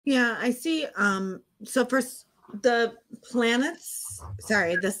Yeah, I see. So the planets,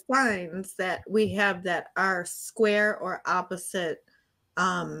 sorry, the signs that we have that are square or opposite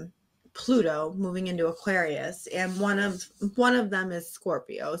um, Pluto moving into Aquarius, and one of them is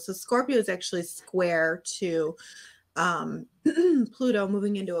Scorpio. So Scorpio is actually square to Pluto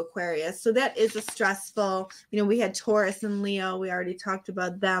moving into Aquarius. So that is a stressful, we had Taurus and Leo. We already talked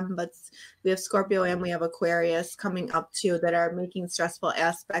about them, but we have Scorpio and we have Aquarius coming up too that are making stressful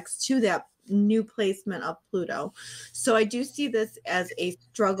aspects to that new placement of Pluto. So I do see this as a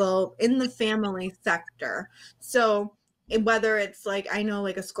struggle in the family sector. So whether it's like, I know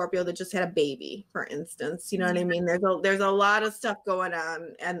like a Scorpio that just had a baby, for instance, you know what I mean? There's a lot of stuff going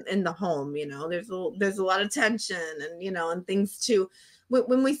on and in the home, there's a lot of tension and and things too.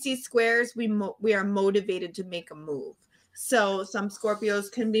 When we see squares, we are motivated to make a move. So some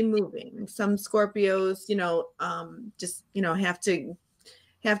Scorpios can be moving. Some Scorpios, just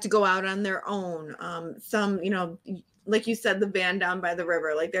have to go out on their own. Some, like you said, the van down by the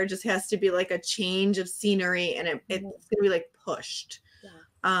river, like there just has to be like a change of scenery and it's going to be like pushed.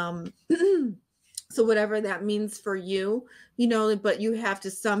 Yeah. So whatever that means for you, but you have to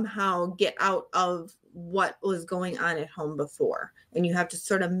somehow get out of what was going on at home before. And you have to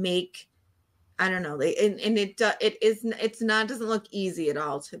sort of make, I don't know. It's not, doesn't look easy at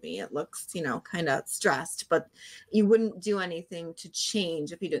all to me. It looks, kind of stressed, but you wouldn't do anything to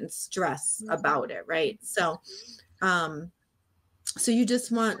change if you didn't stress about it. Right. So you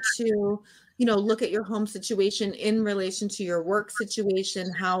just want to, look at your home situation in relation to your work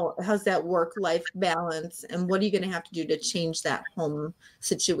situation. How's that work-life balance, and what are you going to have to do to change that home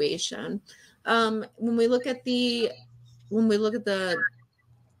situation? When we look at the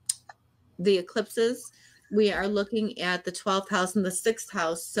eclipses, we are looking at the 12th house and the 6th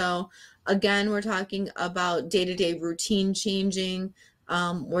house. So again, we're talking about day-to-day routine changing.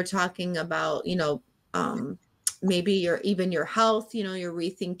 We're talking about, maybe your health, you're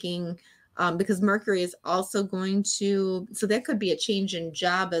rethinking, because Mercury is also going to, so that could be a change in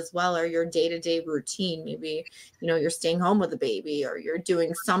job as well, or your day-to-day routine. Maybe, you're staying home with a baby or you're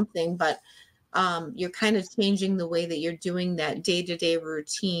doing something, but you're kind of changing the way that you're doing that day-to-day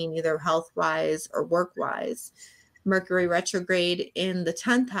routine, either health-wise or work-wise. Mercury retrograde in the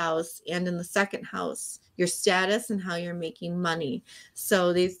 10th house and in the 2nd house, your status and how you're making money.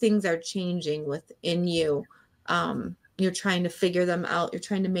 So these things are changing within you. You're trying to figure them out. You're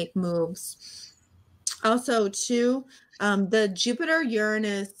trying to make moves. Also, too, the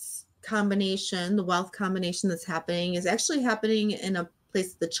Jupiter-Uranus combination, the wealth combination that's happening, is actually happening in a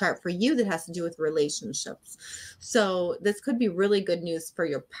place of the chart for you that has to do with relationships. So this could be really good news for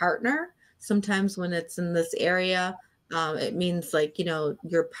your partner. Sometimes when it's in this area, it means like,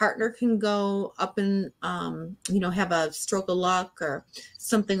 your partner can go up and, have a stroke of luck or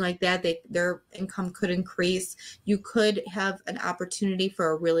something like that. Their income could increase. You could have an opportunity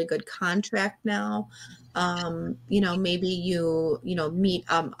for a really good contract now. Maybe you meet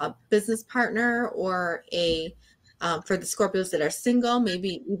a business partner or for the Scorpios that are single,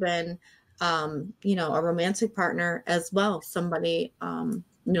 maybe even, a romantic partner as well. Somebody,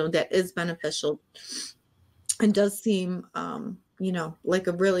 that is beneficial and does seem, like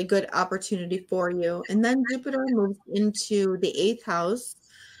a really good opportunity for you. And then Jupiter moves into the 8th house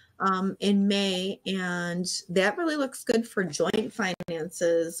in May, and that really looks good for joint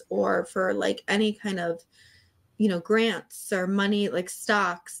finances or for like any kind of, grants or money, like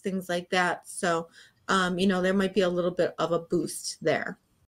stocks, things like that. So, there might be a little bit of a boost there.